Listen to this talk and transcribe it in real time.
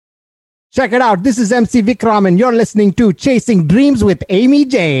Check it out. This is MC Vikram and you're listening to Chasing Dreams with Amy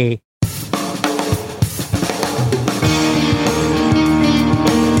J.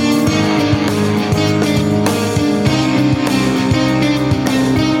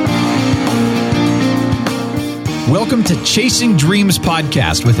 Welcome to Chasing Dreams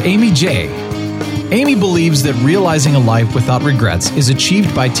podcast with Amy J. Amy believes that realizing a life without regrets is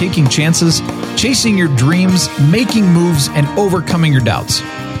achieved by taking chances, chasing your dreams, making moves, and overcoming your doubts.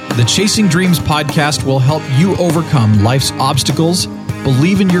 The Chasing Dreams podcast will help you overcome life's obstacles,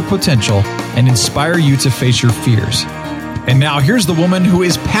 believe in your potential, and inspire you to face your fears. And now here's the woman who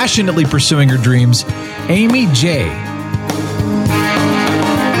is passionately pursuing her dreams, Amy J.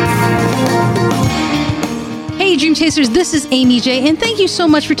 Hey, Dream Chasers, this is Amy J, and thank you so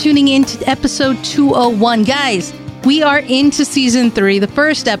much for tuning in to episode 201. Guys, we are into season 3, the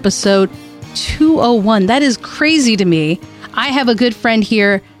first episode, 201. That is crazy to me. I have a good friend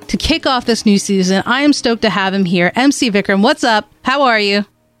here to kick off this new season. I am stoked to have him here. MC Vikram, what's up? How are you?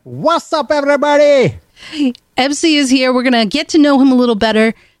 What's up, everybody? MC is here. We're going to get to know him a little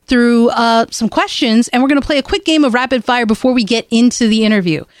better through some questions, and we're going to play a quick game of rapid fire before we get into the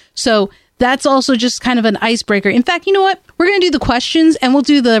interview. So that's also just kind of an icebreaker. In fact, you know what? We're going to do the questions and we'll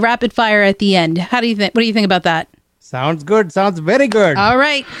do the rapid fire at the end. How do you think? What do you think about that? Sounds good. Sounds very good. All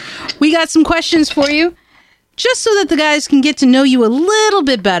right. We got some questions for you. Just so that the guys can get to know you a little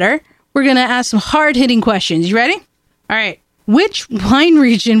bit better, we're going to ask some hard-hitting questions. You ready? All right. Which wine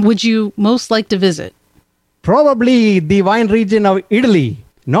region would you most like to visit? Probably the wine region of Italy.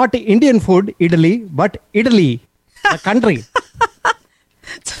 Not Indian food, Italy, but Italy, the country.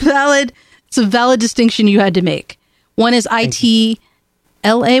 It's a valid distinction you had to make. One is I-T-L-A-Y?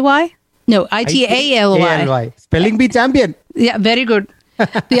 No, I-T-A-L-Y. Spelling bee champion. Yeah, very good.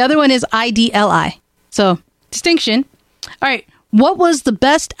 The other one is I-D-L-I. So, distinction. All right. What was the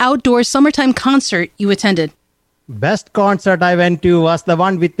best outdoor summertime concert you attended? Best concert I went to was the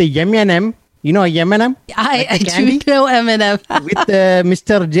one with the M&M. You know M&M? I do know M&M. With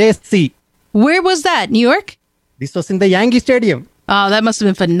Mr. JC. Where was that? New York? This was in the Yankee Stadium. Oh, that must have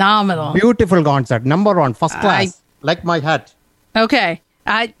been phenomenal. Beautiful concert. Number 1, first class. Like my hat. Okay.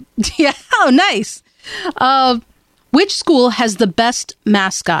 Yeah. Oh, nice. Which school has the best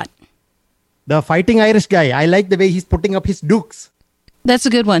mascot? The Fighting Irish guy. I like the way he's putting up his dukes. That's a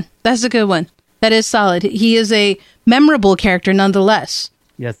good one. That is solid. He is a memorable character nonetheless.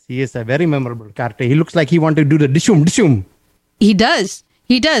 Yes, he is a very memorable character. He looks like he wanted to do the dishum. He does.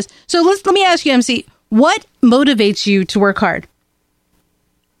 So let me ask you, MC, what motivates you to work hard?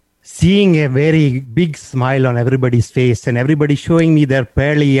 Seeing a very big smile on everybody's face and everybody showing me their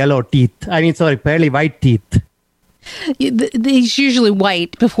pearly white teeth. It's usually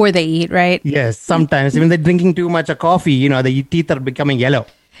white before they eat, right? Yes, sometimes. Even they're drinking too much of coffee, the teeth are becoming yellow.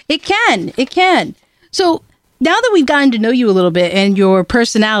 It can. So now that we've gotten to know you a little bit and your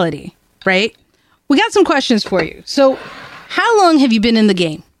personality, right? We got some questions for you. So how long have you been in the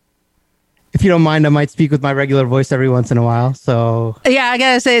game? If you don't mind, I might speak with my regular voice every once in a while. So yeah, I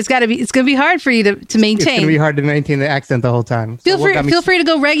gotta say it's gonna be hard for you to maintain. It's gonna be hard to maintain the accent the whole time. Feel free to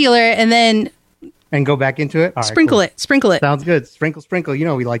go regular and go back into it. All right, sprinkle it. Sounds good. Sprinkle.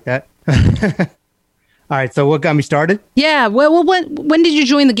 We like that. All right. So what got me started? Yeah. Well, when did you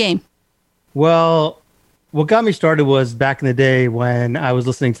join the game? Well, what got me started was back in the day when I was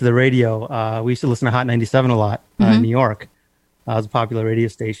listening to the radio. We used to listen to Hot 97 a lot in New York. It was a popular radio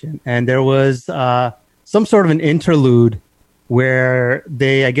station. And there was some sort of an interlude where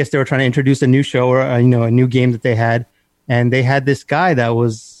I guess they were trying to introduce a new show or, a new game that they had. And they had this guy that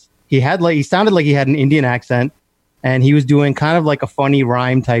he sounded like he had an Indian accent and he was doing kind of like a funny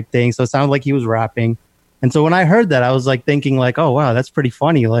rhyme type thing. So it sounded like he was rapping. And so when I heard that, I was like thinking like, oh, wow, that's pretty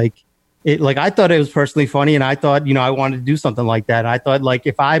funny. I thought it was personally funny. And I thought, I wanted to do something like that. And I thought like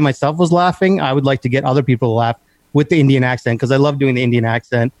if I myself was laughing, I would like to get other people to laugh with the Indian accent because I love doing the Indian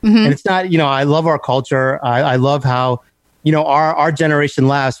accent. Mm-hmm. And it's not, I love our culture. I love how, our generation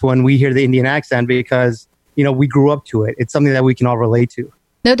laughs when we hear the Indian accent because, we grew up to it. It's something that we can all relate to.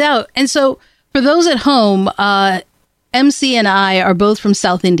 No doubt. And so for those at home, MC and I are both from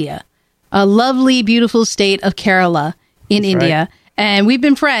South India, a lovely, beautiful state of Kerala in India. Right. And we've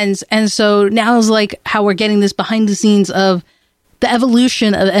been friends. And so now is like how we're getting this behind the scenes of the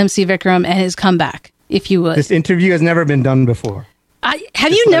evolution of MC Vikram and his comeback, if you would. This interview has never been done before.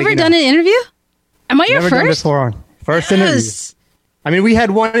 Have you never done an interview? Am I your first? Never done before. First interview. I mean, we had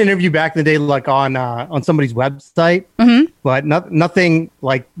one interview back in the day, like on somebody's website, but nothing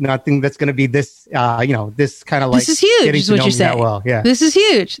that's going to be this, this kind of like. This is huge. Is what you're saying? Well, yeah. This is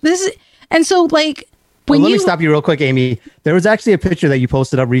huge. And so, like, Let me stop you real quick, Amy. There was actually a picture that you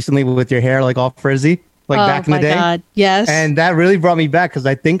posted up recently with your hair like all frizzy, like back in the day. God. Yes. And that really brought me back because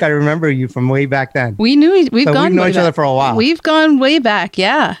I think I remember you from way back then. We've known each other for a while. We've gone way back.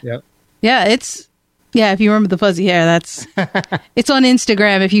 Yeah. Yep. Yeah. If you remember the fuzzy hair, it's on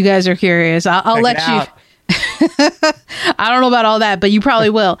Instagram. If you guys are curious, I'll let you. I don't know about all that, but you probably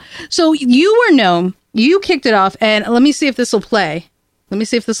will. So you were known. You kicked it off, and let me see if this will play.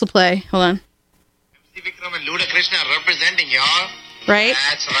 Hold on. MC Vikram and Luda Krishna representing, y'all. Right?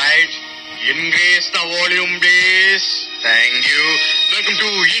 That's right. Increase the volume, please. Thank you. Welcome to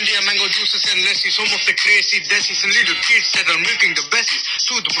India Mango Juices and Lassis, home of the crazy desies and little kids that are milking the bessies.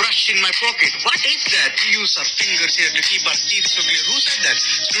 Toothbrush in my pocket. What is that? We use our fingers here to keep our teeth so clear. Who said that?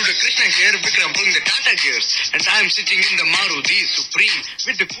 Luda Krishna here, Vikram pulling the Tata gears. And I'm sitting in the Maruti Supreme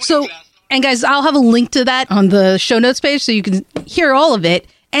with the cooling glass. And guys, I'll have a link to that on the show notes page so you can hear all of it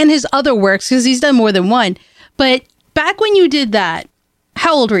and his other works because he's done more than one. But back when you did that,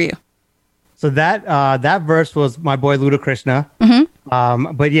 how old were you? So that verse was my boy Luda Krishna.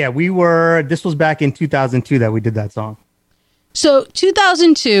 Mm-hmm. But yeah, this was back in 2002 that we did that song. So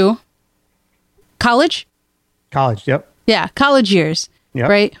 2002, college? College, yep. Yeah, college years, yep.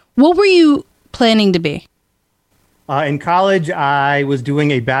 Right? What were you planning to be? In college, I was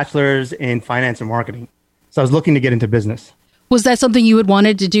doing a bachelor's in finance and marketing. So I was looking to get into business. Was that something you had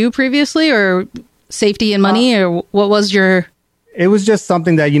wanted to do previously, or safety and money, or what was your... It was just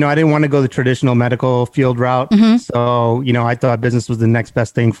something that, I didn't want to go the traditional medical field route. Mm-hmm. So, I thought business was the next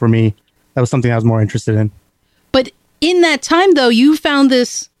best thing for me. That was something I was more interested in. But in that time, though, you found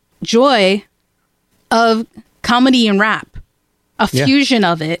this joy of comedy and rap, a fusion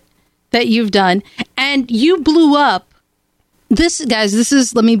of it that you've done. And you blew up.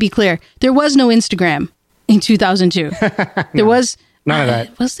 Let me be clear. There was no Instagram in 2002. There was... None of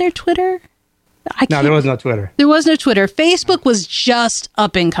that. Was there Twitter? No, there was no Twitter. There was no Twitter. Facebook was just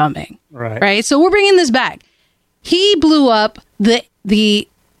up and coming. Right. So we're bringing this back. He blew up the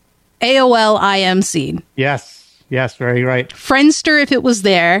AOL IM scene. Yes, very right. Friendster, if it was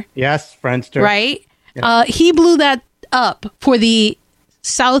there. Yes, Friendster. Right? Yeah. He blew that up for the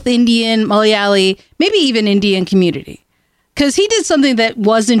South Indian, Malayali, maybe even Indian community. Because he did something that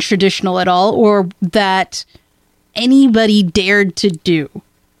wasn't traditional at all or that anybody dared to do.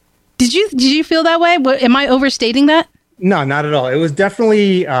 Did you feel that way? Am I overstating that? No, not at all. It was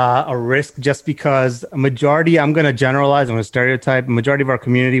definitely a risk just because a majority, I'm going to generalize, I'm going to stereotype, a majority of our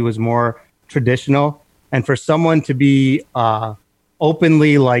community was more traditional. And for someone to be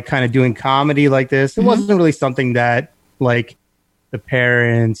openly like kind of doing comedy like this, it wasn't really something that like the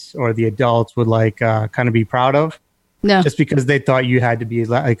parents or the adults would like kind of be proud of. No. Just because they thought you had to be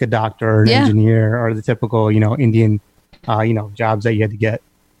like a doctor or an engineer or the typical, Indian, jobs that you had to get.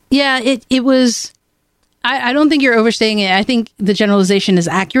 Yeah, it was... I don't think you're overstating it. I think the generalization is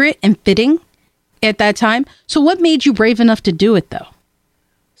accurate and fitting at that time. So what made you brave enough to do it, though?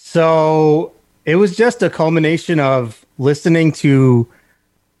 So it was just a culmination of listening to,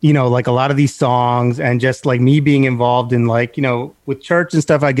 like a lot of these songs and just like me being involved in like, with church and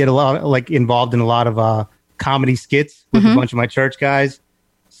stuff, I get a lot like involved in a lot of comedy skits with a bunch of my church guys.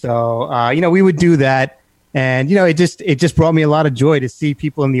 So, we would do that. And, it just brought me a lot of joy to see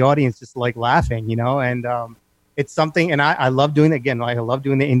people in the audience just like laughing, and it's something. And I love doing it again. I love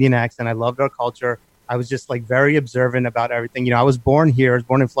doing the Indian accent. I loved our culture. I was just like very observant about everything. I was born here. I was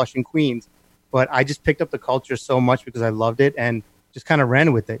born in Flushing, Queens, but I just picked up the culture so much because I loved it and just kind of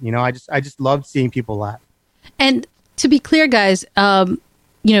ran with it. I just loved seeing people laugh. And to be clear, guys,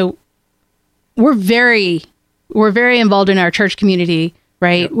 we're very involved in our church community,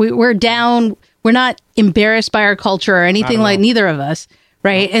 right? Yep. We're down. We're not embarrassed by our culture or anything like neither of us,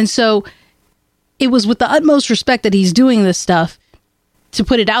 right? No. And so it was with the utmost respect that he's doing this stuff to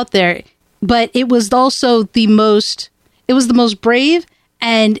put it out there, but it was also the most brave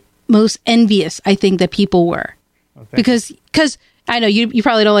and most envious, I think, that people were. Because I know you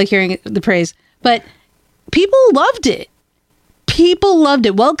probably don't like hearing the praise, but people loved it. People loved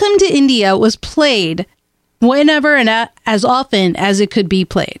it. Welcome to India was played whenever and as often as it could be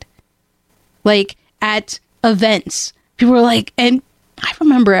played. Like at events, people were like, and I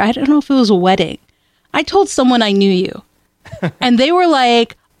remember, I don't know if it was a wedding. I told someone I knew you and they were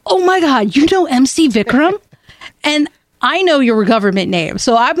like, oh my God, you know MC Vikram? And I know your government name.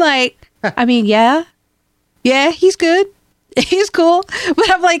 So I'm like, yeah, he's good. He's cool.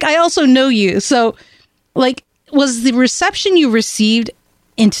 But I'm like, I also know you. So like, was the reception you received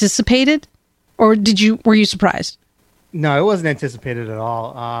anticipated or were you surprised? No, it wasn't anticipated at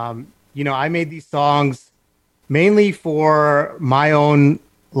all. I made these songs mainly for my own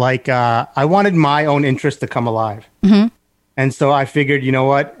like I wanted my own interest to come alive. And so I figured, you know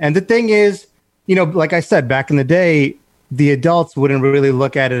what? And the thing is, you know, like I said, back in the day, the adults wouldn't really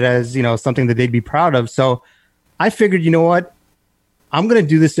look at it as, you know, something that they'd be proud of. So I figured, you know what? I'm going to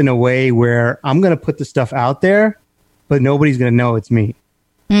do this in a way where I'm going to put the stuff out there, but nobody's going to know it's me.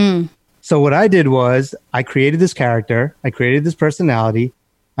 So what I did was I created this character. I created this personality.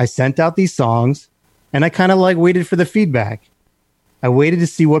 I sent out these songs, and I kind of like waited for the feedback. I waited to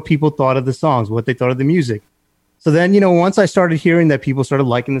see what people thought of the songs, what they thought of the music. So then, you know, once I started hearing that people started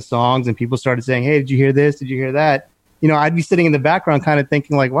liking the songs and people started saying, hey, did you hear this? Did you hear that? You know, I'd be sitting in the background kind of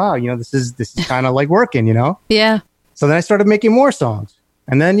thinking like, wow, you know, this is kind of like working, you know? Yeah. So then I started making more songs.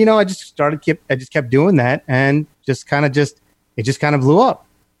 And then, you know, I just kept doing that, and it just kind of blew up.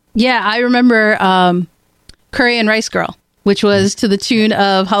 Yeah, I remember Curry and Rice Girl, which was to the tune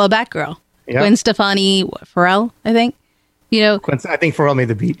of Holla Back Girl. Yep. Gwen Stefani, Pharrell, I think. You know, I think Pharrell made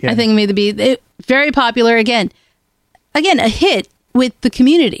the beat. Yeah. I think made the beat. Very popular again, a hit with the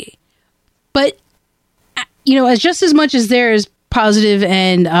community. But you know, as much as there is positive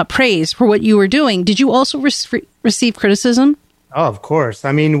and praise for what you were doing, did you also receive criticism? Oh, of course.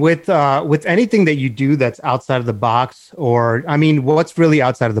 I mean, with anything that you do that's outside of the box, or I mean, what's really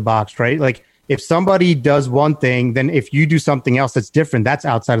outside of the box, right? Like if somebody does one thing, then if you do something else that's different, that's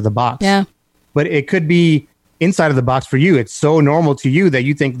outside of the box. Yeah. But it could be inside of the box for you. It's so normal to you that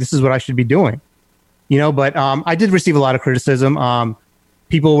you think this is what I should be doing, you know. But I did receive a lot of criticism.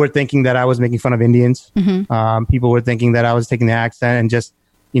 People were thinking that I was making fun of Indians. People were thinking that I was taking the accent and just,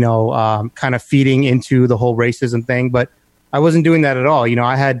 you know, kind of feeding into the whole racism thing. But I wasn't doing that at all. You know,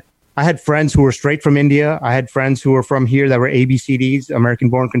 I had friends who were straight from India. I had friends who were from here that were ABCDs, American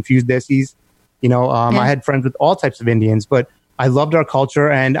Born Confused Desi's. You know, I had friends with all types of Indians, but I loved our culture,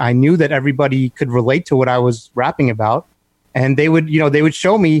 and I knew that everybody could relate to what I was rapping about. And they would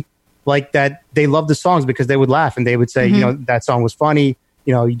show me like that they loved the songs because they would laugh and they would say, you know, that song was funny.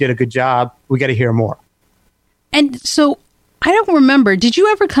 You know, you did a good job. We got to hear more. And so I don't remember, did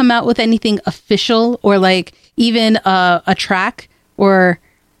you ever come out with anything official or like even a track or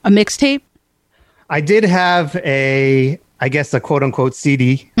a mixtape? I did have a quote unquote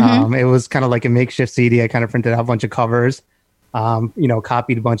CD. It was kind of like a makeshift CD. I kind of printed out a bunch of covers, you know,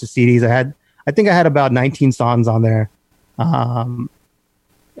 copied a bunch of CDs. I think I had about 19 songs on there.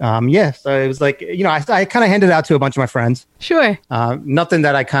 Yeah, so it was like, you know, I kind of handed it out to a bunch of my friends. Sure. Nothing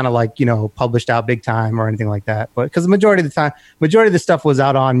that I kind of like, you know, published out big time or anything like that. But because the majority of the stuff was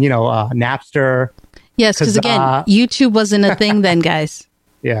out on, you know, Napster. Yes, because again, YouTube wasn't a thing then, guys.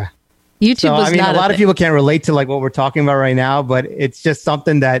 Yeah. YouTube was not a lot of people can't relate to like what we're talking about right now, but it's just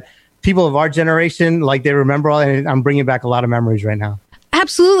something that people of our generation, like they remember all, and I'm bringing back a lot of memories right now.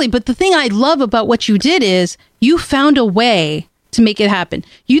 Absolutely. But the thing I love about what you did is you found a way to make it happen.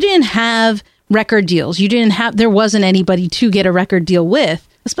 You didn't have record deals. There wasn't anybody to get a record deal with,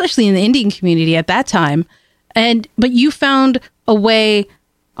 especially in the Indian community at that time. But you found a way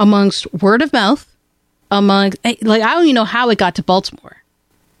amongst word of mouth, like, I don't even know how it got to Baltimore.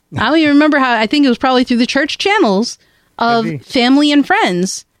 I don't even remember how. I think it was probably through the church channels of family and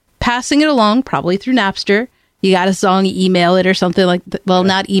friends passing it along, probably through Napster. You got a song, you email it or something like that. Well,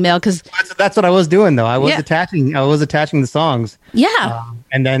 not email, because that's what I was doing though. I was attaching the songs. Yeah.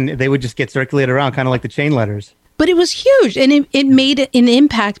 And then they would just get circulated around, kind of like the chain letters. But it was huge, and it made an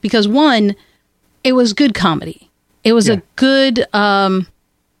impact because one, it was good comedy. It was a good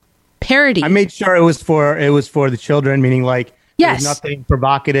parody. I made sure it was for the children, meaning like nothing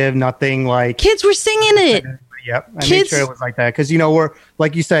provocative, nothing like kids were singing it. Yep. I made sure it was like that because, you know, we're,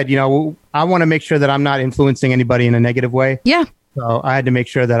 like you said, you know, I want to make sure that I'm not influencing anybody in a negative way. Yeah. So I had to make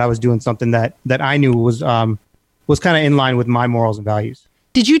sure that I was doing something that I knew was kind of in line with my morals and values.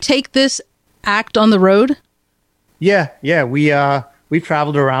 Did you take this act on the road? Yeah. Yeah. We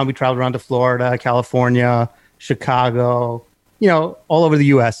traveled around. We traveled around to Florida, California, Chicago, you know, all over the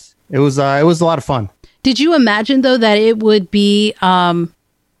U.S. It was a lot of fun. Did you imagine, though, that it would be like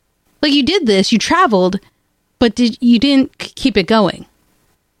you did this, you traveled, but you didn't keep it going?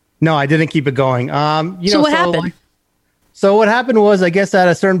 No, I didn't keep it going. So what happened? So what happened was, I guess at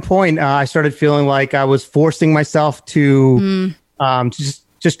a certain point, I started feeling like I was forcing myself to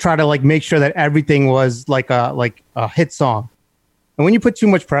just try to like make sure that everything was like a hit song. And when you put too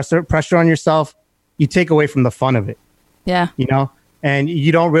much pressure on yourself, you take away from the fun of it. Yeah. You know, and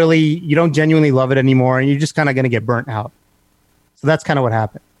you don't genuinely love it anymore, and you're just kind of going to get burnt out. So that's kind of what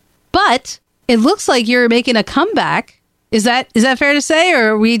happened. But it looks like you're making a comeback. Is that fair to say,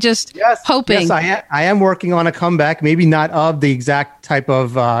 or are we just hoping? Yes, I am working on a comeback. Maybe not of the exact type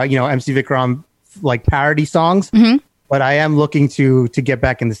of MC Vikram like parody songs, but I am looking to get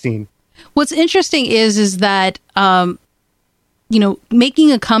back in the scene. What's interesting is that,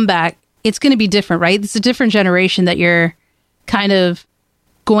 making a comeback, it's going to be different, right? It's a different generation that you're kind of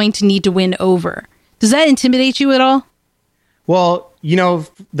going to need to win over. Does that intimidate you at all? Well,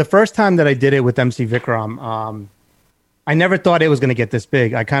 the first time that I did it with MC Vikram, I never thought it was going to get this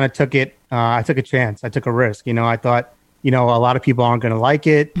big. I kind of took it. I took a chance. I took a risk. I thought, a lot of people aren't going to like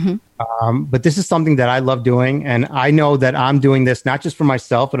it. Mm-hmm. But this is something that I love doing. And I know that I'm doing this not just for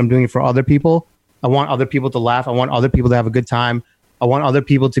myself, but I'm doing it for other people. I want other people to laugh. I want other people to have a good time. I want other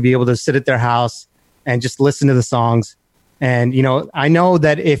people to be able to sit at their house and just listen to the songs. And, I know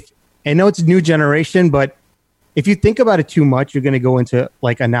that it's a new generation, but if you think about it too much, you're going to go into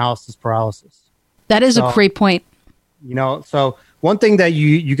like analysis paralysis. That is a great point. So one thing that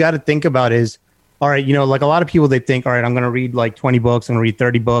you got to think about is, all right, like a lot of people, they think, all right, I'm going to read like 20 books. I'm going to read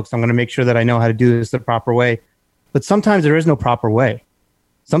 30 books. I'm going to make sure that I know how to do this the proper way. But sometimes there is no proper way.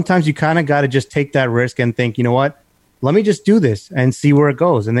 Sometimes you kind of got to just take that risk and think, you know what, let me just do this and see where it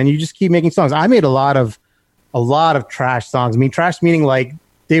goes. And then you just keep making songs. I made a lot of trash songs. I mean, trash meaning like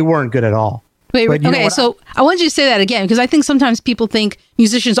they weren't good at all. Wait, okay. So I want you to say that again, because I think sometimes people think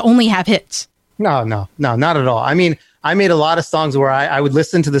musicians only have hits. No, not at all. I mean, I made a lot of songs where I would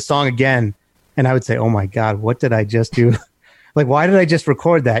listen to the song again and I would say, oh my God, what did I just do? Like, why did I just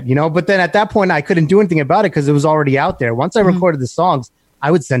record that? But then at that point I couldn't do anything about it because it was already out there. Once I recorded the songs,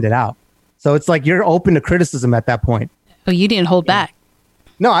 I would send it out. So it's like you're open to criticism at that point. Oh, you didn't hold back.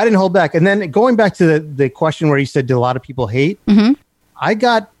 No, I didn't hold back. And then going back to the question where you said, did a lot of people hate? Mm-hmm. I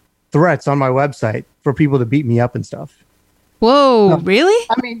got threats on my website for people to beat me up and stuff. Whoa, really?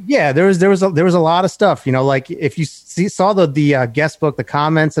 I mean, yeah, there was a lot of stuff, like if you saw the guest book, the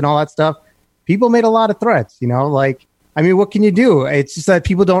comments and all that stuff, people made a lot of threats, like, I mean, what can you do? It's just that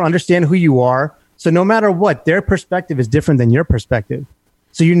people don't understand who you are. So no matter what, their perspective is different than your perspective.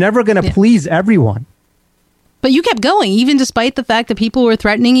 So you're never going to please everyone. But you kept going, even despite the fact that people were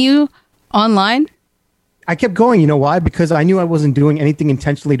threatening you online? I kept going. You know why? Because I knew I wasn't doing anything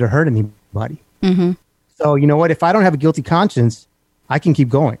intentionally to hurt anybody. Mm-hmm. So you know what? If I don't have a guilty conscience, I can keep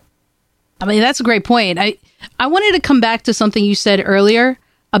going. I mean, that's a great point. I wanted to come back to something you said earlier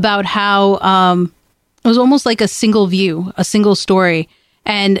about how it was almost like a single view, a single story,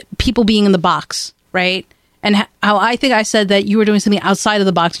 and people being in the box, right? And how I think I said that you were doing something outside of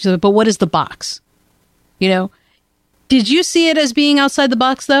the box. But what is the box? Did you see it as being outside the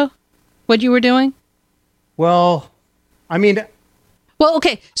box, though? What you were doing? Well, I mean... Well,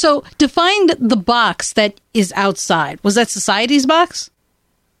 okay. So define the box that is outside. Was that society's box?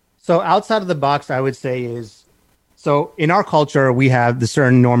 So outside of the box, I would say is... So in our culture, we have the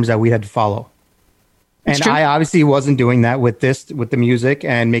certain norms that we had to follow. And I obviously wasn't doing that with the music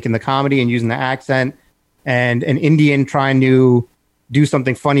and making the comedy and using the accent and an Indian trying to do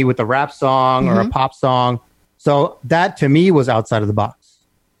something funny with a rap song or a pop song. So that to me was outside of the box.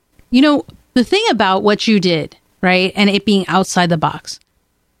 The thing about what you did, right, and it being outside the box,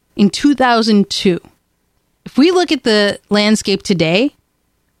 in 2002, if we look at the landscape today,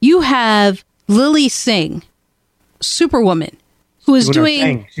 you have Lilly Singh, Superwoman, who is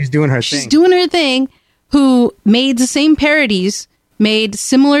doing... She's doing her thing. She's doing her thing, who made the same parodies, made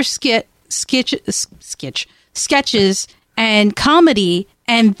similar sketches and comedy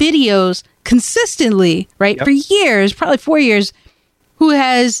and videos consistently, right, for years, probably 4 years, who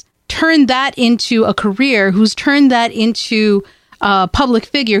has turned that into a career, who's turned that into a public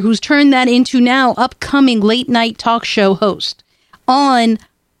figure, who's turned that into now upcoming late night talk show host on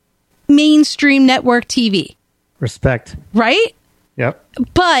mainstream network TV. Respect. Right? Yep.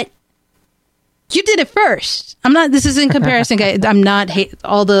 But you did it first. This is in comparison. I'm not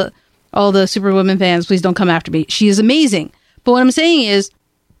all the Superwoman fans, please don't come after me. She is amazing. But what I'm saying is,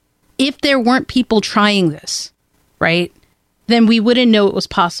 if there weren't people trying this, right, then we wouldn't know it was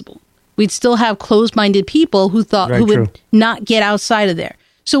possible. We'd still have closed-minded people who would not get outside of there.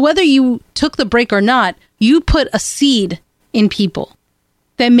 So whether you took the break or not, you put a seed in people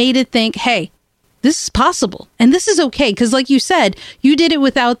that made it think, hey, this is possible. And this is okay. Because like you said, you did it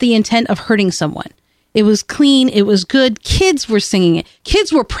without the intent of hurting someone. It was clean. It was good. Kids were singing it.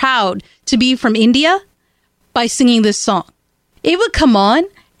 Kids were proud to be from India by singing this song. It would come on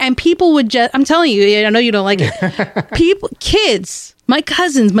and people would just, I'm telling you, I know you don't like it. Kids, my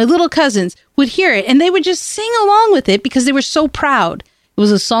cousins, my little cousins would hear it and they would just sing along with it because they were so proud. It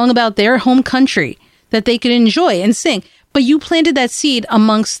was a song about their home country that they could enjoy and sing. But you planted that seed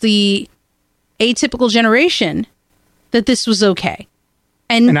amongst the atypical generation that this was okay.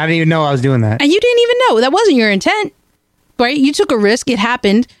 And I didn't even know I was doing that. And you didn't even know. That wasn't your intent, right? You took a risk. It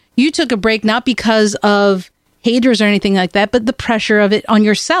happened. You took a break not because of haters or anything like that, but the pressure of it on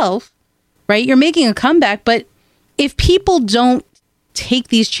yourself, right? You're making a comeback, but if people don't take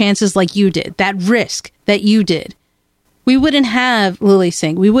these chances like you did, that risk that you did, we wouldn't have Lilly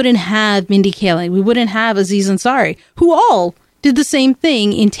Singh. We wouldn't have Mindy Kaling. We wouldn't have Aziz Ansari, who all did the same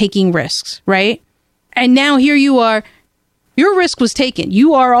thing in taking risks, right? And now here you are. Your risk was taken.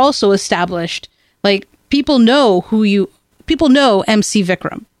 You are also established. Like, people know MC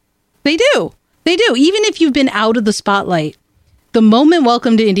Vikram. They do. They do. Even if you've been out of the spotlight, the moment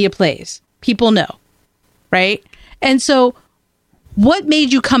Welcome to India plays, people know, right? And so what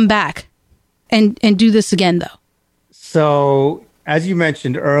made you come back and do this again, though? So, as you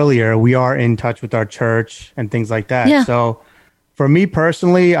mentioned earlier, we are in touch with our church and things like that. Yeah. So, for me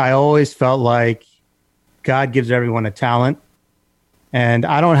personally, I always felt like God gives everyone a talent. And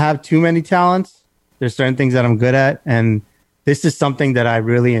I don't have too many talents. There's certain things that I'm good at. And this is something that I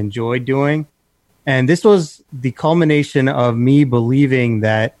really enjoyed doing. And this was the culmination of me believing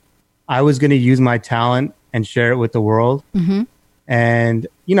that I was going to use my talent and share it with the world. Mm-hmm. And,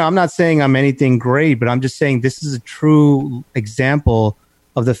 you know, I'm not saying I'm anything great, but I'm just saying this is a true example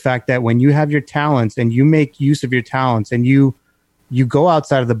of the fact that when you have your talents and you make use of your talents and you go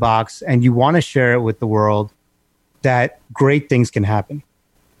outside of the box and you want to share it with the world, that great things can happen.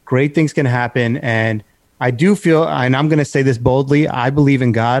 Great things can happen. And I do feel, and I'm going to say this boldly, I believe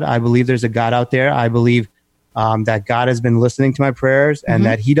in God. I believe there's a God out there. I believe that God has been listening to my prayers and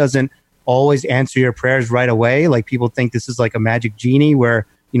that he doesn't always answer your prayers right away. Like, people think this is like a magic genie where,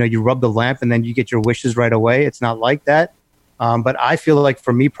 you know, you rub the lamp and then you get your wishes right away. It's not like that. But I feel like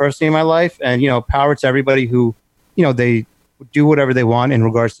for me personally in my life, and, you know, power to everybody who, you know, they do whatever they want in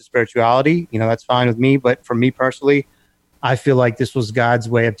regards to spirituality, you know, that's fine with me. But for me personally, I feel like this was God's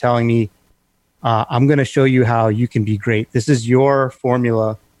way of telling me, I'm going to show you how you can be great. This is your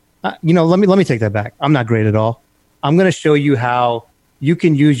formula. You know, let me take that back. I'm not great at all. I'm going to show you how you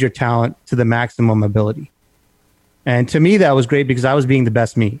can use your talent to the maximum ability. And to me, that was great because I was being the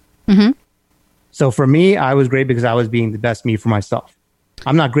best me. Mm-hmm. So for me, I was great because I was being the best me for myself.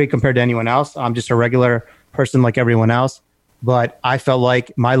 I'm not great compared to anyone else. I'm just a regular person like everyone else. But I felt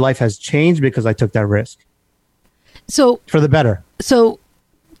like my life has changed because I took that risk. So for the better. So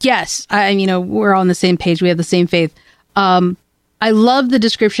yes, you know, we're on the same page. We have the same faith. I love the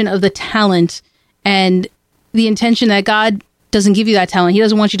description of the talent and the intention that God doesn't give you that talent. He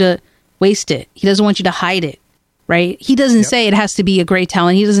doesn't want you to waste it. He doesn't want you to hide it, right? He doesn't say it has to be a great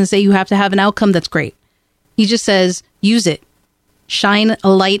talent. He doesn't say you have to have an outcome that's great. He just says, use it, shine a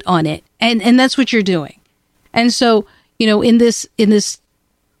light on it. And that's what you're doing. And so, you know, in this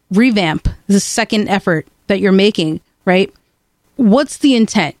revamp, this second effort that you're making, right? What's the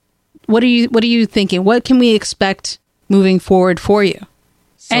intent? What are you thinking? What can we expect moving forward for you?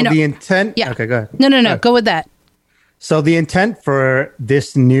 So and the intent. Yeah. Okay, go ahead. No. Go with that. So the intent for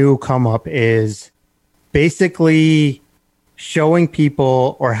this new come up is basically showing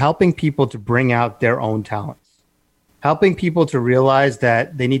people or helping people to bring out their own talents, helping people to realize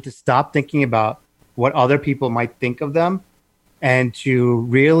that they need to stop thinking about what other people might think of them and to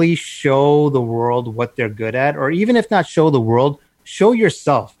really show the world what they're good at, or even if not show the world, show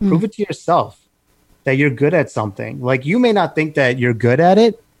yourself, prove it to yourself that you're good at something. Like, you may not think that you're good at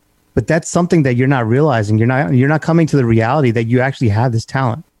it, but that's something that you're not realizing. You're not coming to the reality that you actually have this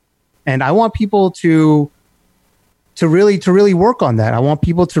talent. And I want people to really work on that. I want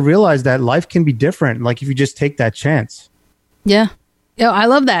people to realize that life can be different. Like, if you just take that chance. Yeah. I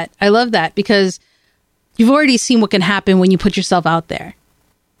love that. I love that because you've already seen what can happen when you put yourself out there.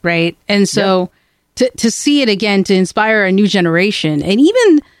 Right. And so to see it again, to inspire a new generation, and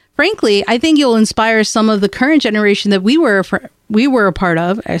even frankly, I think you'll inspire some of the current generation that we were a part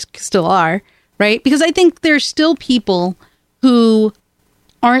of, still are, right? Because I think there's still people who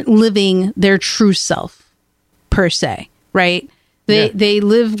aren't living their true self per se, right? They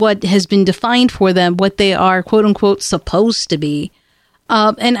live what has been defined for them, what they are, quote unquote, supposed to be.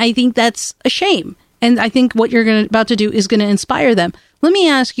 And I think that's a shame. And I think what you're about to do is going to inspire them. Let me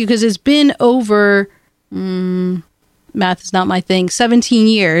ask you, because it's been over, math is not my thing, 17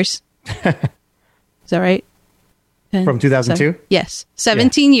 years. Is that right? From 2002? Yes.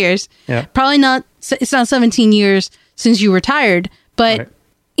 17 years. Yeah. Probably not, it's not 17 years since you retired, but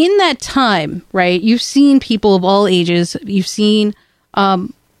in that time, right, you've seen people of all ages. You've seen a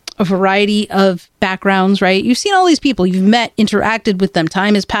variety of backgrounds, right? You've seen all these people. You've met, interacted with them.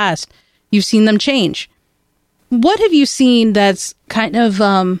 Time has passed. You've seen them change. What have you seen that's kind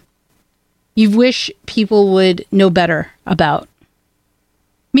of you wish people would know better about?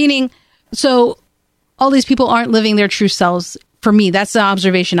 Meaning, so all these people aren't living their true selves. For me, that's the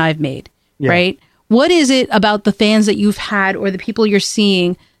observation I've made, right? What is it about the fans that you've had or the people you're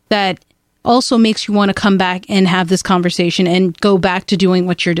seeing that also makes you want to come back and have this conversation and go back to doing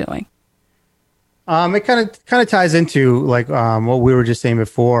what you're doing? It kind of ties into like what we were just saying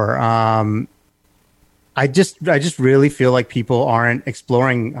before. I just really feel like people aren't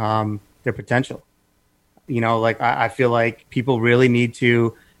exploring their potential. Like I feel like people really need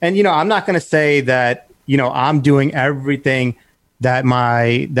to, and I'm not going to say that I'm doing everything that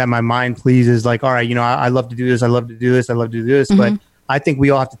my mind pleases. Like, all right, I love to do this, I love to do this, I love to do this, but I think we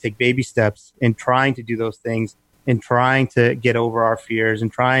all have to take baby steps in trying to do those things, in trying to get over our fears,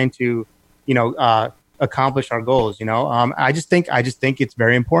 and trying to accomplish our goals. I just think it's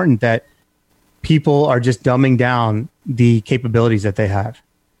very important that people are just dumbing down the capabilities that they have.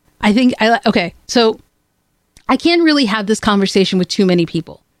 Okay, so I can't really have this conversation with too many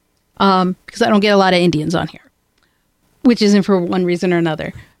people because I don't get a lot of Indians on here, which isn't for one reason or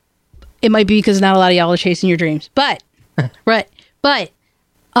another. It might be because not a lot of y'all are chasing your dreams, but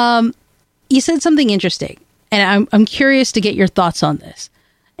you said something interesting, and I'm curious to get your thoughts on this.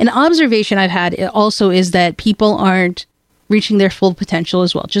 An observation I've had also is that people aren't reaching their full potential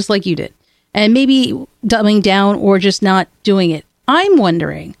as well, just like you did, and maybe dumbing down or just not doing it. I'm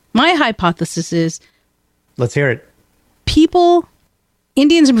wondering, my hypothesis is, let's hear it. People,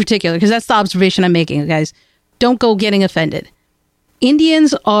 Indians in particular, because that's the observation I'm making, guys, don't go getting offended.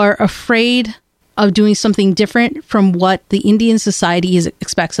 Indians are afraid of doing something different from what the Indian society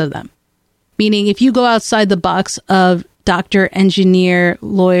expects of them. Meaning, if you go outside the box of doctor, engineer,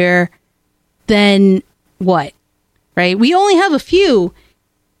 lawyer, then what? Right? We only have a few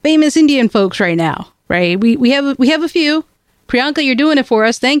famous Indian folks right now, right? We have a few. Priyanka, you're doing it for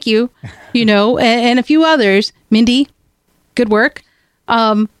us. Thank you. And a few others. Mindy, good work.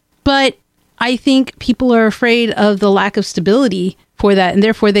 But I think people are afraid of the lack of stability for that, and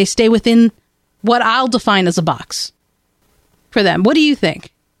therefore they stay within what I'll define as a box for them. What do you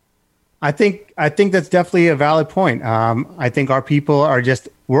think? I think that's definitely a valid point. I think our people are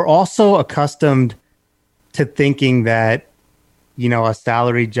we're also accustomed to thinking that, a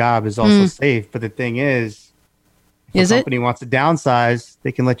salaried job is also safe. But the thing is if a company wants to downsize,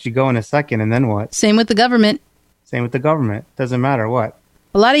 they can let you go in a second, and then what? Same with the government. Doesn't matter what.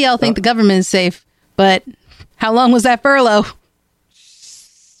 A lot of y'all think the government is safe, but how long was that furlough?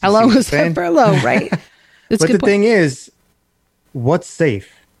 Right? But the thing is, what's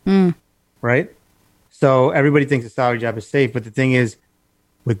safe? Right? So everybody thinks a salary job is safe, but the thing is,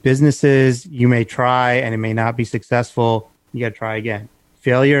 with businesses, you may try and it may not be successful. You got to try again.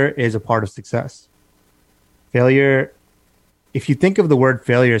 Failure is a part of success. Failure, if you think of the word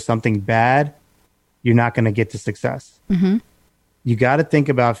failure as something bad, you're not going to get to success. You got to think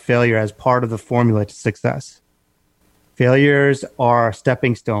about failure as part of the formula to success. Failures are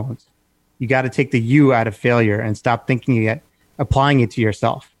stepping stones. You got to take the you out of failure and stop thinking it, applying it to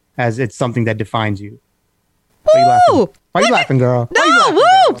yourself as it's something that defines you. Why are you laughing, girl? No,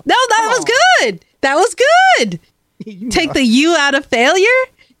 woo! No, that was good. That was good. Take the you out of failure.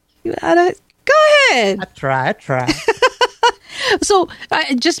 Go ahead. I try. So,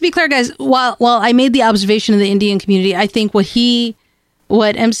 just to be clear, guys, while I made the observation of the Indian community, I think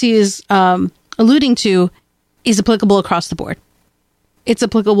what MC is alluding to is applicable across the board. It's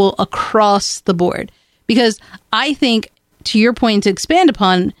applicable across the board. Because I think, to your point, to expand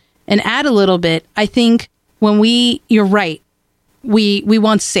upon and add a little bit, I think you're right, we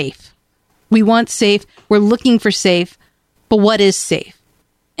want safe. We want safe. We're looking for safe. But what is safe?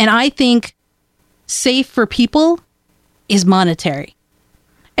 And I think safe for people is monetary,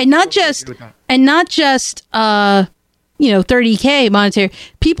 and not just 30K monetary.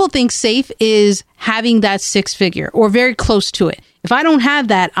 People think safe is having that 6-figure or very close to it. If I don't have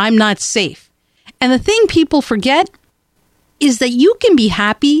that, I'm not safe. And the thing people forget is that you can be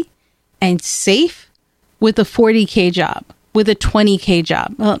happy and safe with a 40K job, with a 20K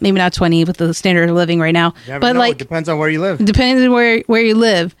job. Well, maybe not 20 with the standard of living right now, but it depends on where you live. Depending on where you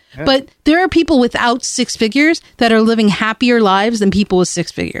live. Yeah. But there are people without 6 figures that are living happier lives than people with 6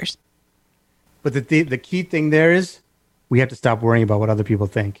 figures. But the key thing there is we have to stop worrying about what other people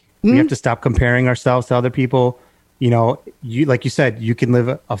think. We have to stop comparing ourselves to other people. Like you said, you can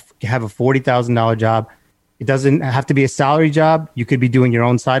have a $40,000 job. It doesn't have to be a salary job. You could be doing your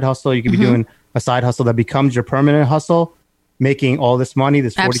own side hustle. You could be doing a side hustle that becomes your permanent hustle, making all this money,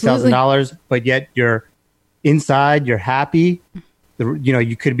 this $40,000, but yet you're inside, you're happy.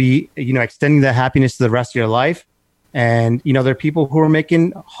 You could be, extending that happiness to the rest of your life. And, there are people who are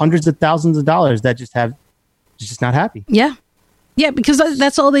making hundreds of thousands of dollars that just not happy. Yeah. Yeah, because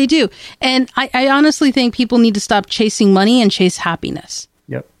that's all they do. And I honestly think people need to stop chasing money and chase happiness.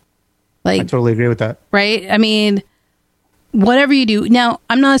 Yep. I totally agree with that. Right? I mean, whatever you do. Now,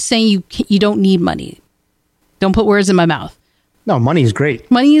 I'm not saying you don't need money. Don't put words in my mouth. No, money is great.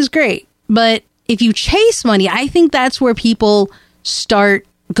 Money is great. But if you chase money, I think that's where people start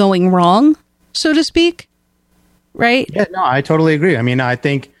going wrong, so to speak. Right? Yeah, no, I totally agree. I mean, I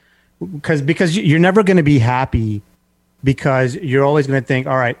think because you're never going to be happy because you're always going to think,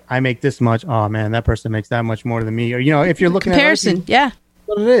 all right, I make this much. Oh, man, that person makes that much more than me. Or, if you're looking comparison, at yeah.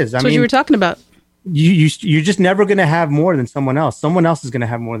 What it is. That's what you were talking about. You're just never going to have more than someone else. Someone else is going to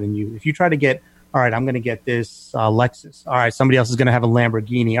have more than you. If you try to get, all right, I'm going to get this Lexus. All right, somebody else is going to have a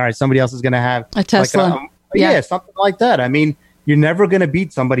Lamborghini. All right, somebody else is going to have a Tesla. Yeah, something like that. I mean, you're never going to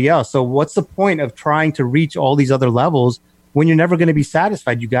beat somebody else. So what's the point of trying to reach all these other levels when you're never going to be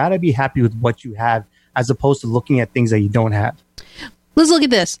satisfied? You got to be happy with what you have as opposed to looking at things that you don't have. Let's look at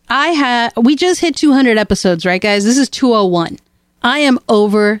this. We just hit 200 episodes, right, guys? This is 201. I am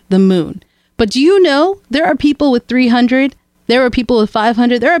over the moon. But do you know there are people with 300? There are people with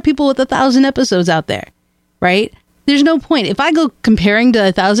 500. There are people with 1,000 episodes out there, right? There's no point. If I go comparing to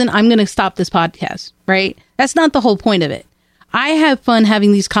 1,000, I'm going to stop this podcast, right? That's not the whole point of it. I have fun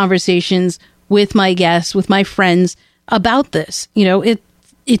having these conversations with my guests, with my friends about this.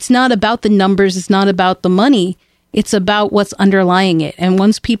 It's not about the numbers. It's not about the money. It's about what's underlying it. And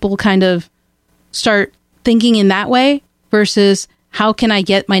once people kind of start thinking in that way versus how can I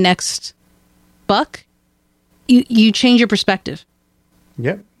get my next buck, you change your perspective.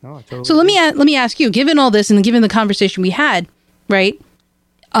 Yep. No, I totally so let me ask you, given all this and given the conversation we had, right?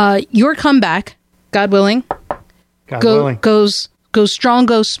 Your comeback, God willing, goes strong,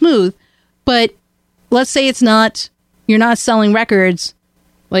 goes smooth. But let's say you're not selling records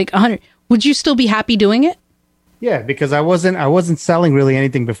like 100. Would you still be happy doing it? Yeah, because I wasn't selling really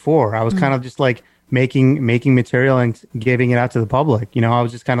anything before. I was kind of just like making material and giving it out to the public. I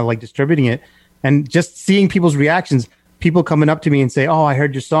was just kind of like distributing it and just seeing people's reactions. People coming up to me and say, "Oh, I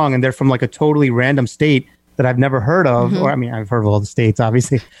heard your song," and they're from like a totally random state that I've never heard of. Or I mean, I've heard of all the states,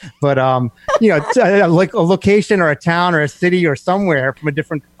 obviously, but like a location or a town or a city or somewhere from a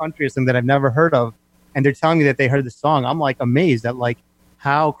different country or something that I've never heard of, and they're telling me that they heard the song. I'm like amazed at like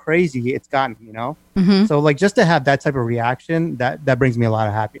how crazy it's gotten, So like just to have that type of reaction, that brings me a lot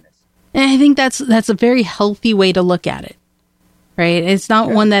of happiness. And I think that's a very healthy way to look at it, right? It's not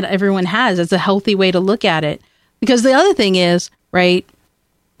one that everyone has. It's a healthy way to look at it. Because the other thing is, right,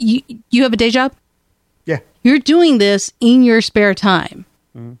 you have a day job? Yeah. You're doing this in your spare time,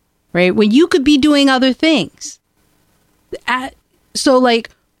 right? When you could be doing other things. So like,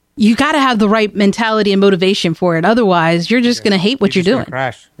 you got to have the right mentality and motivation for it. Otherwise, you're just going to hate what you're doing.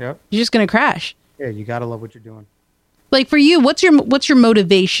 Crash. Yep. You're just going to crash. Yeah, you got to love what you're doing. Like for you, what's your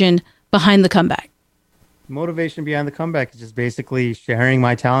motivation behind the comeback? Motivation behind the comeback is just basically sharing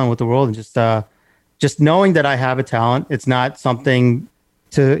my talent with the world and just knowing that I have a talent. It's not something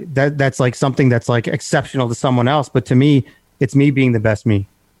that's like something that's like exceptional to someone else, but to me, it's me being the best me.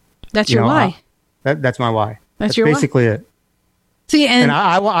 That's your why. That's my why. That's your basically why. It. See, and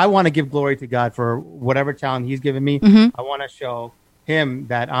I want to give glory to God for whatever talent He's given me. I want to show Him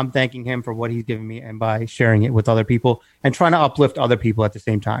that I'm thanking Him for what He's given me, and by sharing it with other people and trying to uplift other people at the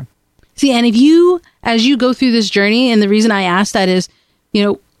same time. See, and as you go through this journey, and the reason I ask that is,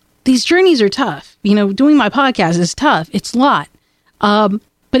 these journeys are tough. Doing my podcast is tough. It's a lot.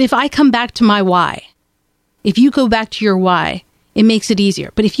 But if I come back to my why, if you go back to your why, it makes it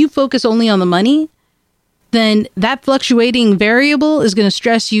easier. But if you focus only on the money, then that fluctuating variable is going to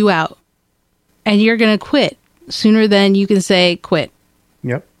stress you out. And you're going to quit sooner than you can say quit.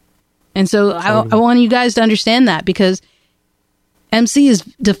 Yep. And so I want you guys to understand that, because MC has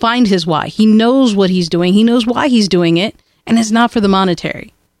defined his why. He knows what he's doing. He knows why he's doing it. And it's not for the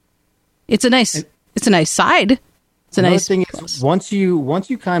monetary. It's a nice side. It's a nice thing is, once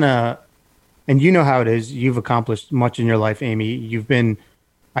you kind of, and you know how it is, you've accomplished much in your life, Amy.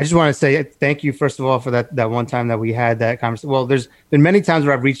 I just want to say thank you, first of all, for that one time that we had that conversation. Well, there's been many times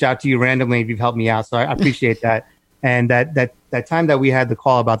where I've reached out to you randomly and you've helped me out. So I appreciate that. And that time that we had the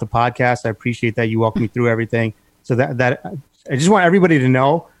call about the podcast, I appreciate that you walked me through everything. So that I just want everybody to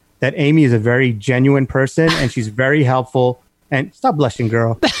know that Amy is a very genuine person and she's very helpful. And stop blushing,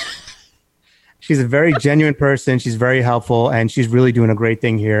 girl. She's a very genuine person. She's very helpful, and she's really doing a great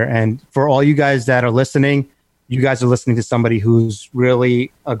thing here. And for all you guys that are listening, you guys are listening to somebody who's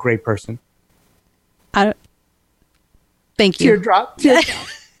really a great person. Thank you. Teardrop. Thank you.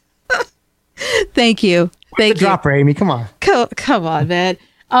 Thank you. Drop her, Amy. Come on. Come on, man.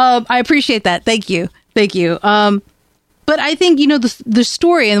 I appreciate that. Thank you. But I think, the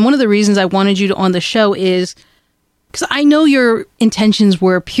story, and one of the reasons I wanted you on the show is because I know your intentions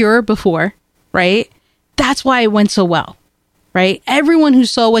were pure before, right? That's why it went so well, right? Everyone who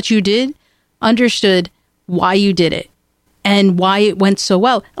saw what you did understood why you did it and why it went so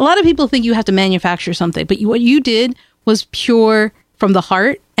well. A lot of people think you have to manufacture something, but what you did was pure from the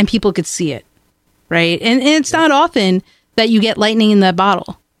heart and people could see it, right? And it's not often that you get lightning in that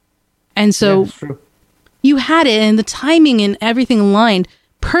bottle. And so you had it, and the timing and everything aligned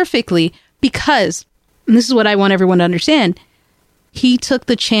perfectly because, and this is what I want everyone to understand, he took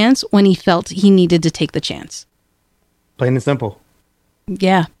the chance when he felt he needed to take the chance. Plain and simple.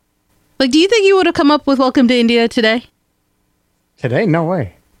 Yeah. Like, do you think you would have come up with Welcome to India today? Today? No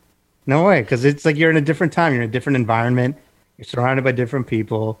way. No way. Because it's like you're in a different time. You're in a different environment. You're surrounded by different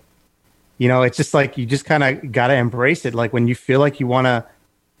people. You know, it's just like you just kind of got to embrace it. Like when you feel like you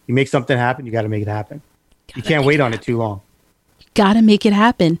make something happen, you got to make it happen. You can't wait on it too long. You got to make it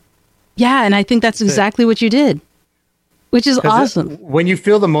happen. Yeah. And I think that's exactly what you did, which is awesome. When you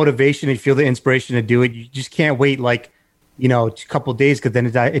feel the motivation and you feel the inspiration to do it, you just can't wait like, you know, a couple of days because then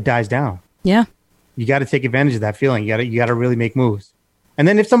it dies down. Yeah. You got to take advantage of that feeling. You got to really make moves. And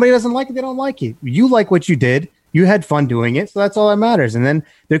then if somebody doesn't like it, they don't like it. You like what you did. You had fun doing it. So that's all that matters. And then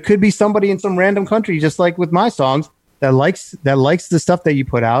there could be somebody in some random country, just like with my songs, that likes the stuff that you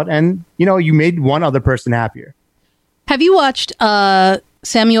put out. And, you know, you made one other person happier. Have you watched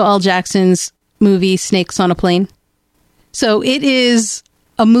Samuel L. Jackson's movie Snakes on a Plane? So it is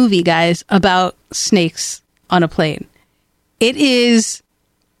a movie, guys, about snakes on a plane. It is,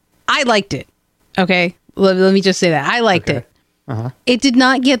 I liked it. Okay. Let me just say that. I liked it. Uh-huh. It did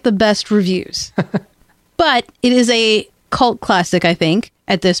not get the best reviews, but it is a cult classic, I think,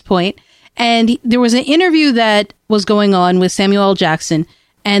 at this point. And there was an interview that was going on with Samuel L. Jackson.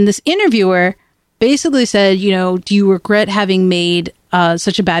 And this interviewer basically said, you know, do you regret having made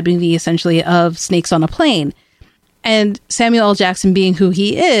such a bad movie, essentially, of Snakes on a Plane? And Samuel L. Jackson, being who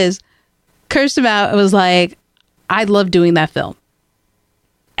he is, cursed him out. It was like, I love doing that film.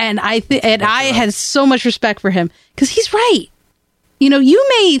 And I had so much respect for him because he's right. You know, you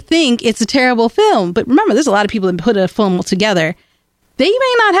may think it's a terrible film, but remember, there's a lot of people that put a film together. They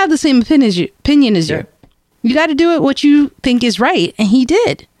may not have the same opinion as you. You got to do it what you think is right, and he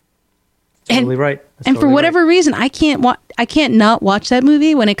did. Totally right. And for whatever reason, I can't not watch that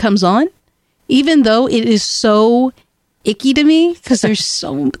movie when it comes on, even though it is so icky to me because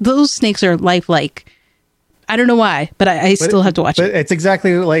those snakes are lifelike. I don't know why, but I still have to watch it. It's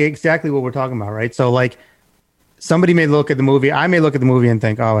exactly what we're talking about, right? So like somebody may look at the movie, I may look at the movie and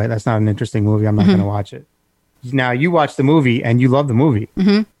think, oh, wait, that's not an interesting movie. I'm not going to watch it. Now you watch the movie and you love the movie.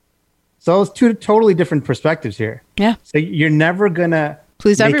 Mm-hmm. So it's two totally different perspectives here. Yeah. So you're never going to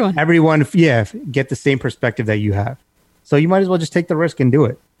please everyone, get the same perspective that you have. So you might as well just take the risk and do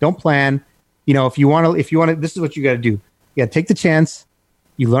it. Don't plan. You know, if you want to, this is what you got to do. You got to take the chance.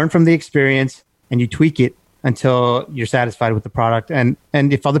 You learn from the experience and you tweak it until you're satisfied with the product. And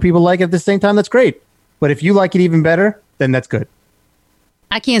if other people like it at the same time, that's great. But if you like it even better, then that's good.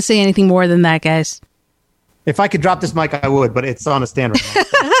 I can't say anything more than that, guys. If I could drop this mic, I would, but it's on a stand right now.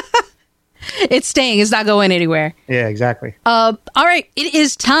 It's staying. It's not going anywhere. Yeah, exactly. All right. It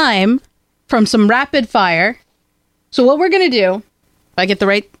is time from some rapid fire. So what we're going to do, if I get the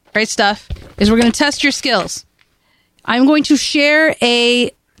right stuff, is we're going to test your skills. I'm going to share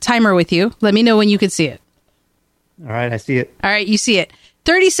a timer with you. Let me know when you can see it. All right. I see it. All right. You see it.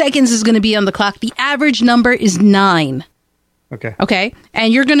 30 seconds is going to be on the clock. The average number is 9. Okay. Okay.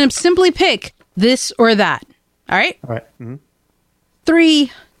 And you're going to simply pick this or that. All right? All right. Mm-hmm.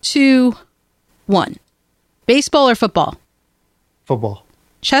 3, 2, 1. Baseball or football? Football.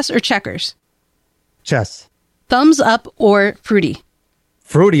 Chess or checkers? Chess. Thumbs up or fruity?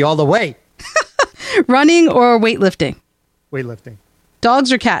 Fruity all the way. Running or weightlifting? Weightlifting.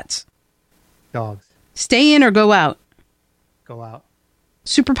 Dogs or cats? Dogs. Stay in or go out? Go out.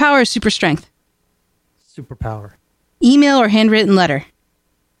 Superpower or super strength? Superpower. Email or handwritten letter?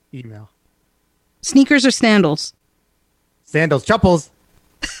 Email. Sneakers or sandals? Sandals. Chupples.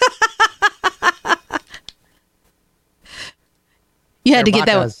 You had to get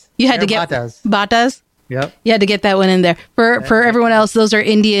that one. You had to get Batas. Yep. You had to get that one in there. For everyone else, those are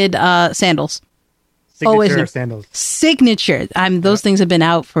Indian sandals. Signature sandals. Signature. Those things have been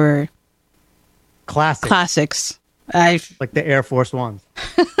out for classics. Like the Air Force Ones.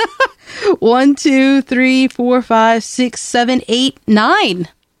 1, 2, 3, 4, 5, 6, 7, 8, 9.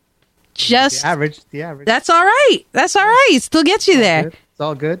 Just the average. That's all right. It still gets you there. It's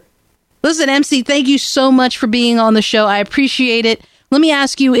all good. Listen, MC, thank you so much for being on the show. I appreciate it. Let me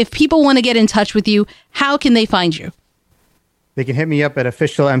ask you, if people want to get in touch with you, how can they find you? They can hit me up at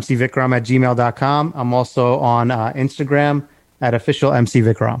officialmcvikram@gmail.com. I'm also on Instagram at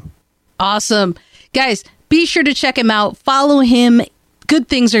officialmcvikram. Awesome. Guys, be sure to check him out. Follow him. Good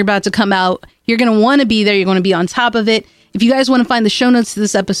things are about to come out. You're going to want to be there. You're going to be on top of it. If you guys want to find the show notes to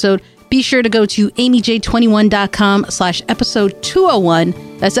this episode, be sure to go to amyj21.com/episode 201.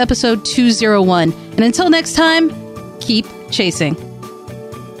 That's episode 201. And until next time, keep chasing.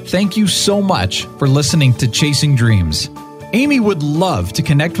 Thank you so much for listening to Chasing Dreams. Amy would love to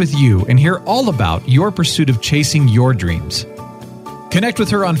connect with you and hear all about your pursuit of chasing your dreams. Connect with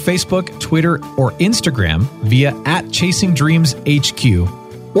her on Facebook, Twitter, or Instagram via @ChasingDreamsHQ.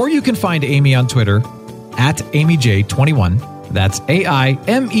 Or you can find Amy on Twitter @AmyJ21. That's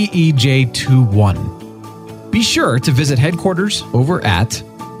AIMEEJ21. Be sure to visit headquarters over at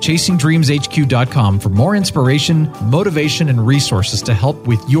ChasingDreamsHQ.com for more inspiration, motivation, and resources to help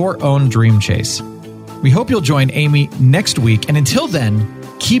with your own dream chase. We hope you'll join Amy next week, and until then,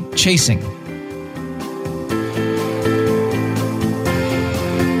 keep chasing.